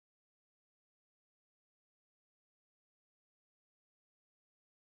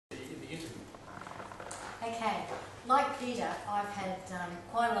Okay, like Peter, I've had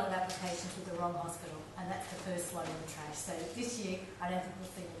quite a lot of applications with the wrong hospital, and that's the first one in the trash. So this year, I don't think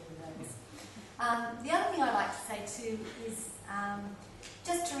we'll see any of those. The other thing I'd like to say too is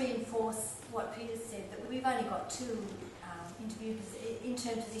just to reinforce what Peter said, that we've only got two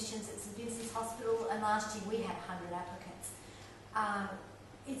intern positions at St Vincent's Hospital, and last year we had 100 applicants.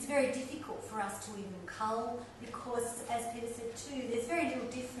 It's very difficult for us to even cull because, as Peter said too, there's very little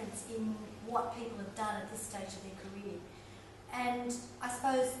difference in what people have done at this stage of their career. And I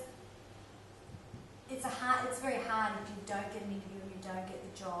suppose it's very hard if you don't get an interview or you don't get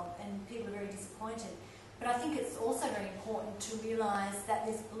the job, and people are very disappointed. But I think it's also very important to realise that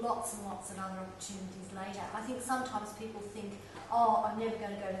there's lots and lots of other opportunities later. I think sometimes people think, oh, I'm never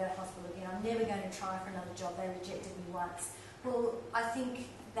going to go to that hospital again, I'm never going to try for another job, they rejected me once. Well, I think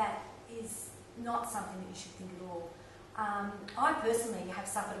that is not something that you should think at all. I personally have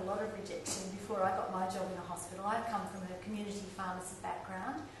suffered a lot of rejection before I got my job in a hospital. I've come from a community pharmacy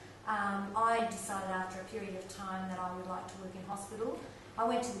background. I decided after a period of time that I would like to work in hospital. I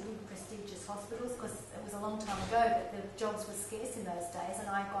went to the big prestigious hospitals because it was a long time ago, but the jobs were scarce in those days, and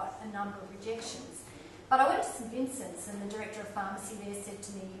I got a number of rejections. But I went to St Vincent's, and the director of pharmacy there said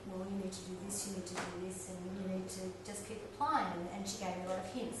to me, well, you need to do this, you need to do this, and you need to just keep applying, and she gave me a lot of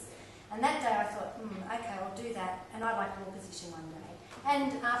hints. And that day I thought, okay, I'll do that, and I'd like a more position one day.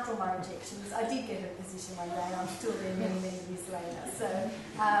 And after all my rejections, I did get a position one day, and I'm still there many, many years later. So,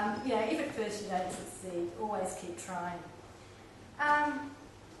 you know, if at first you don't succeed, always keep trying.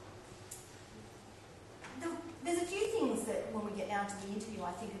 There's a few things that when we get down to the interview,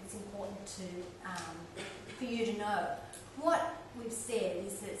 I think it's important for you to know. What we've said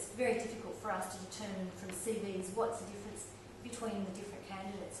is that it's very difficult for us to determine from CVs what's the difference between the different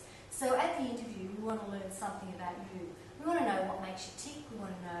candidates. So at the interview, we want to learn something about you. We want to know what makes you tick. We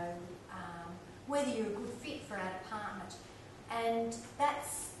want to know whether you're a good fit for our department. And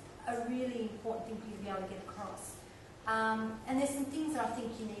that's a really important thing for you to be able to get across. And there's some things that I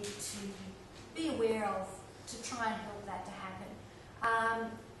think you need to be aware of to try and help that to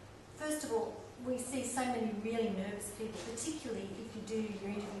happen. First of all, we see so many really nervous people, particularly if you do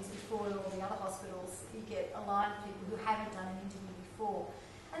your interviews before all the other hospitals. You get a line of people who haven't done an interview before.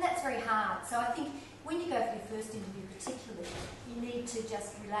 And that's very hard. So I think when you go for your first interview particularly, you need to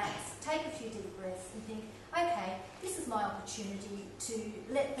just relax, take a few deep breaths and think, okay, this is my opportunity to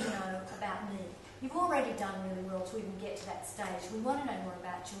let them know about me. You've already done really well to even get to that stage. We want to know more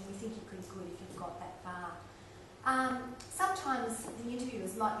about you, and we think you're pretty good if you've got that far. Sometimes the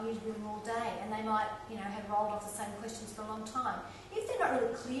interviewers might be interviewing all day, and they might, have rolled off the same questions for a long time. If they're not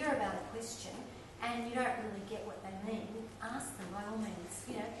really clear about a question, and you don't really get what they mean, ask them by all means.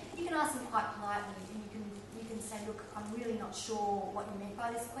 You can ask them quite politely, and you can say, look, I'm really not sure what you meant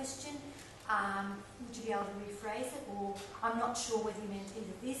by this question. Would you be able to rephrase it? Or I'm not sure whether you meant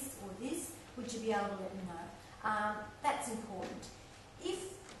either this or this. Would you be able to let me know? That's important.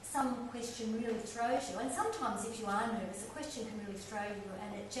 If some question really throws you, and sometimes if you are nervous, a question can really throw you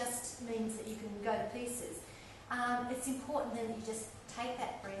and it just means that you can go to pieces. It's important then that you just take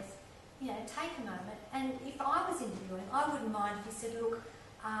that breath, take a moment. And if I was interviewing, I wouldn't mind if you said, look,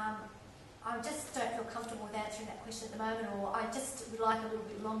 I just don't feel comfortable with answering that question at the moment, or I just would like a little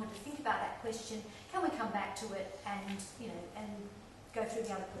bit longer to think about that question. Can we come back to it and, and go through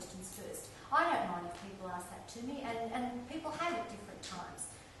the other questions first? I don't mind if people ask that to me, and people have at different times.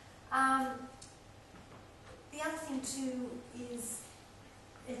 The other thing too is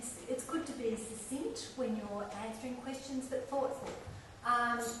it's good to be succinct when you're answering questions, but thoughtful.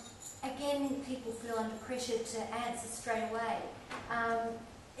 Again, people feel under pressure to answer straight away.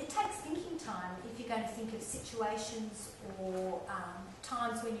 It takes thinking time if you're going to think of situations or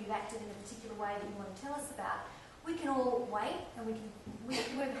times when you've acted in a particular way that you want to tell us about. We can all wait, and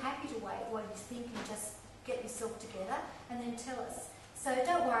we're happy to wait while you think and just get yourself together and then tell us. So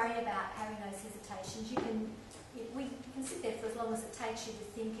don't worry about having those hesitations. We can sit there for as long as it takes you to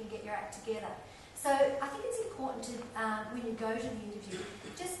think and get your act together. So I think it's important to, when you go to the interview,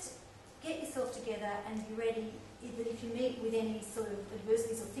 just get yourself together and be ready that if you meet with any sort of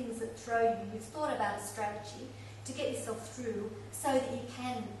adversities or things that throw you, you've thought about a strategy to get yourself through so that you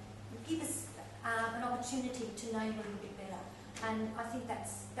can give us an opportunity to know you a little bit better. And I think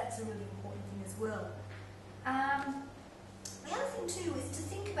that's a really important thing as well. The other thing too is to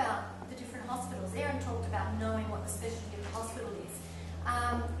think about the different hospitals. Erin talked about knowing what the specialty of the hospital is.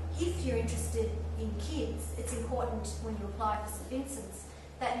 If you're interested in kids, it's important when you apply for St Vincent's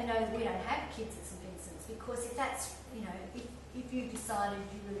that you know that we don't have kids at St Vincent's, because if that's, if you've decided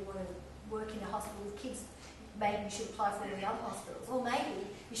you really want to work in a hospital with kids, maybe you should apply for all the other hospitals. Or maybe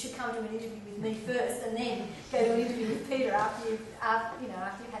you should come to an interview with me first and then go to an interview with Peter after you've had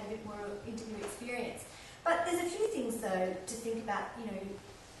a bit more interview experience. But there's a few things though to think about.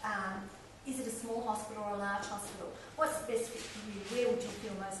 Is it a small hospital or a large hospital? What's the best fit for you? Where would you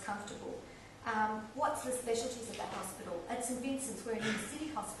feel most comfortable? What's the specialties of that hospital? At St Vincent's, we're an inner-city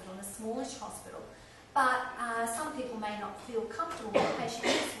hospital, a smallish hospital. But some people may not feel comfortable with the patient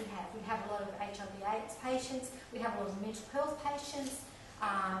mix we have. We have a lot of HIV/AIDS patients, we have a lot of mental health patients,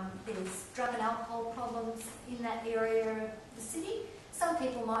 there's drug and alcohol problems in that area of the city. Some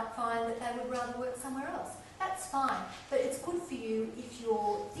people might find that they would rather work somewhere else. That's fine, but it's good for you if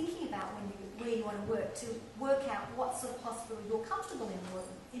you're thinking about where you want to work out what sort of hospital you're comfortable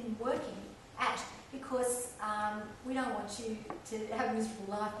in working at, because we don't want you to have a miserable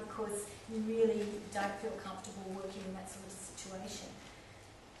life because you really don't feel comfortable working in that sort of situation.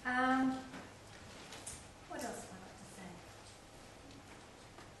 What else would I like to say?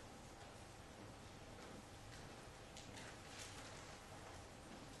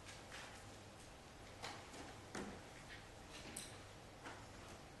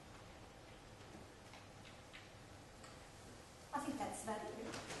 I think that's about it.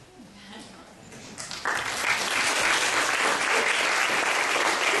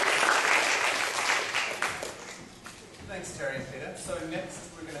 Thanks, Terry and Peter. So next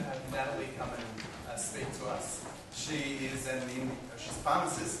we're going to have Natalie come and speak to us. She's a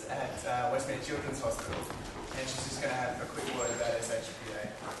pharmacist at Westmead Children's Hospital, and she's just going to have a quick word about SHPA.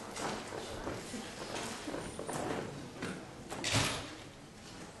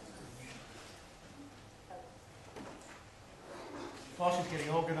 While she's getting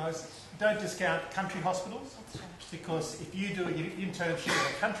organised, don't discount country hospitals, because if you do an internship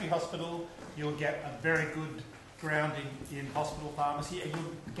at a country hospital, you'll get a very good grounding in hospital pharmacy, and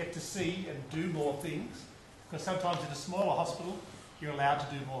you'll get to see and do more things, because sometimes in a smaller hospital you're allowed to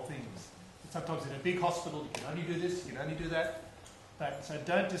do more things. Sometimes in a big hospital you can only do this, you can only do that. So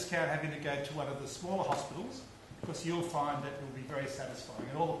don't discount having to go to one of the smaller hospitals, because you'll find that it will be very satisfying.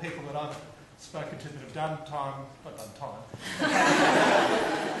 And all the people that I've spoken to that have done time,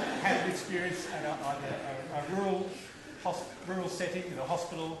 had an experience at a rural setting in a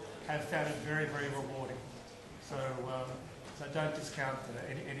hospital, have found it very, very rewarding. So don't discount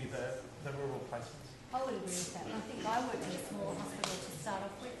any of the rural placements. I would agree with that. I think I worked in a small hospital to start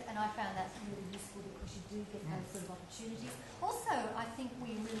off with, and I found that really useful because you do get those sort of opportunities. Also, I think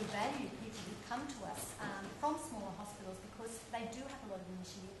we really value people who come to us from smaller hospitals, because they do have a lot of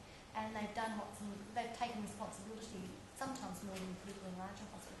initiative and they've taken responsibility, sometimes more than people in larger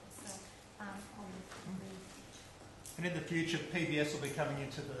hospitals. So I would agree. And in the future, PBS will be coming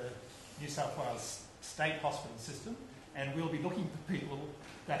into the New South Wales state hospital system, and we'll be looking for people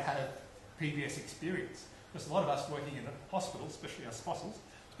that have PBS experience, because a lot of us working in a hospital, especially us fossils,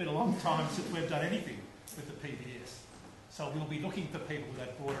 it's been a long time since we've done anything with the PBS. So we'll be looking for people with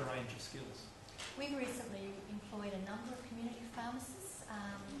that broader range of skills. We've recently employed a number of community pharmacists.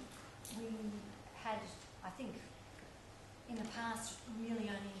 We had, I think, in the past really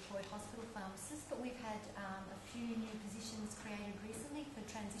only employed hospital pharmacists, but we've had a few new positions created recently for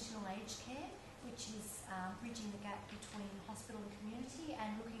transitional aged care, which is bridging the gap between hospital and community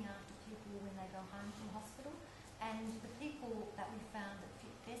and looking after people when they go home from hospital. And the people that we found that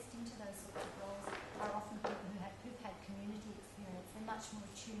fit best into those sorts of roles are often people who've had community experience. They're much more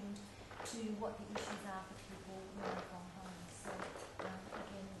attuned to what the issues are for people when they go home. So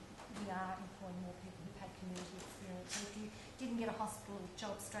again, we are employing more people who've had community experience. So if you didn't get a hospital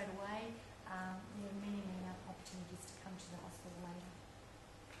job straight away, there are many, many other opportunities to come to the hospital later.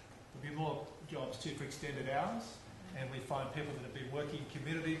 There'll be more jobs too for extended hours, and we find people that have been working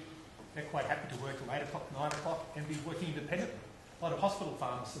community, they're quite happy to work till 8 o'clock, 9 o'clock, and be working independently. A lot of hospital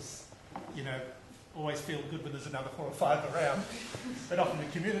pharmacists, always feel good when there's another 4 or 5 around, but often in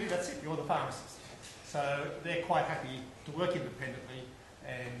the community, that's it, you're the pharmacist. So they're quite happy to work independently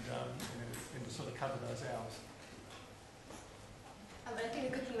and to sort of cover those hours. But I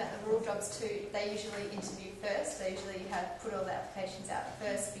think the good thing about the rural jobs too, they usually interview first. They usually put all the applications out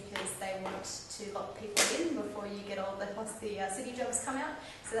first, because they want to lock people in before you get all the city jobs come out.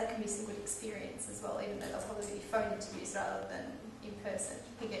 So that can be some good experience as well, even though they'll probably be phone interviews rather than in person.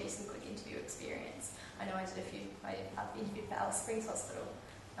 It can get you some good interview experience. I know I did I've interviewed for Alice Springs Hospital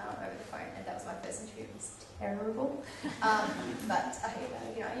over the phone, and that was my first interview. It was terrible. But I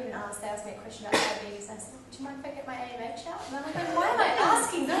even asked, they asked me a question about diabetes, and I said, do you mind if I get my AMH out? And I'm like, why am I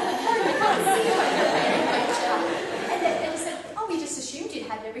asking them? I can't see if I get my AMH out. And they said, oh, we just assumed you'd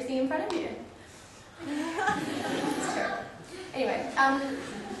had everything in front of you. It's terrible. Anyway,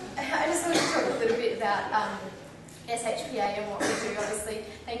 I just wanted to talk a little bit about SHPA and what we do. Obviously,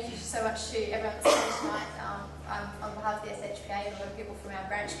 thank you so much to everyone that's come tonight. On behalf of the SHPA and a lot of people from our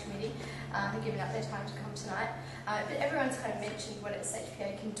branch committee who've given up their time to come tonight. But everyone's kind of mentioned what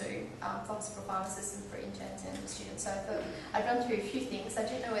SHPA can do for hospital pharmacists and for interns and students. So I thought I'd run through a few things. I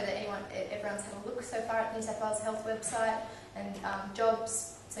didn't know whether everyone's had a look so far at the New South Wales Health website and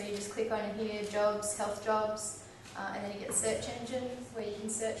jobs. So you just click on here, jobs, health jobs, and then you get a search engine where you can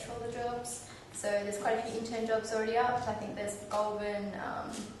search for all the jobs. So there's quite a few intern jobs already up. I think there's Goulburn,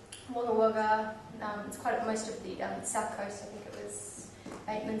 Wagga Wagga, it's quite most of the south coast. I think it was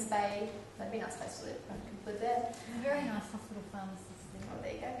Bateman's Bay. That'd be a nice place to live. I could live there. Very nice hospital pharmacist there. Oh,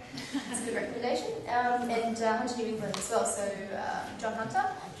 there you go. That's a good recommendation. And Hunter New England as well. So John Hunter,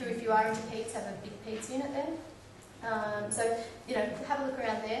 who if you are into peds, have a big peds unit there. So, you know, have a look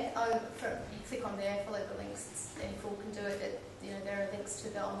around there. You click on there, follow the links. Any fool can do it. There are links to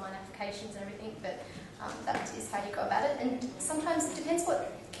the online applications and everything, but that is how you go about it. And sometimes it depends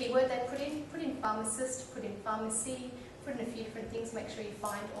what keyword they put in. Put in pharmacist, put in pharmacy, put in a few different things. Make sure you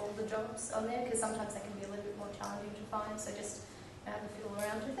find all the jobs on there, because sometimes they can be a little bit more challenging to find. So just have a fiddle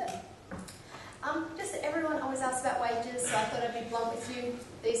around with it. Just everyone always asks about wages, so I thought I'd be blunt with you.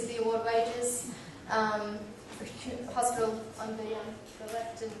 These are the award wages. Hospital on the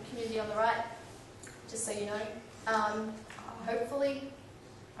left and community on the right, just so you know. Hopefully,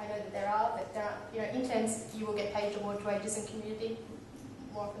 I know that there are, but there aren't. You know, interns, you will get paid award wages in community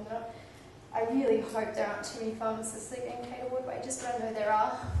more often than not. I really hope there aren't too many pharmacists that are getting paid award wages, but I know there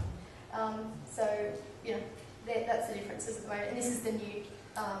are. So, you know, that's the differences at the moment. And this is the new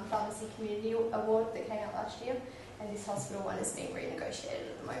Pharmacy Community Award that came out last year, and this hospital one is being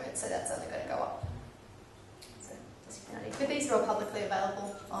renegotiated at the moment, so that's only going to go up. But these are all publicly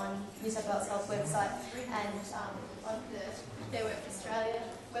available on New South Wales Health website and on the Fair Work Australia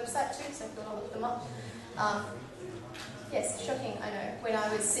website too, so if you want to look them up. Yes, shocking, I know. When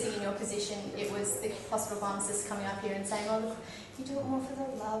I was sitting in your position, it was the hospital pharmacist coming up here and saying, oh look, you do it more for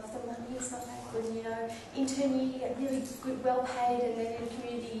the love, the money is not that good, you know. Intern you get really good, well paid, and then in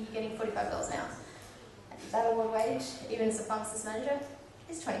community you're getting $45 an hour. That award wage, even as a pharmacist manager,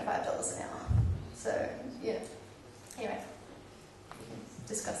 is $25 an hour.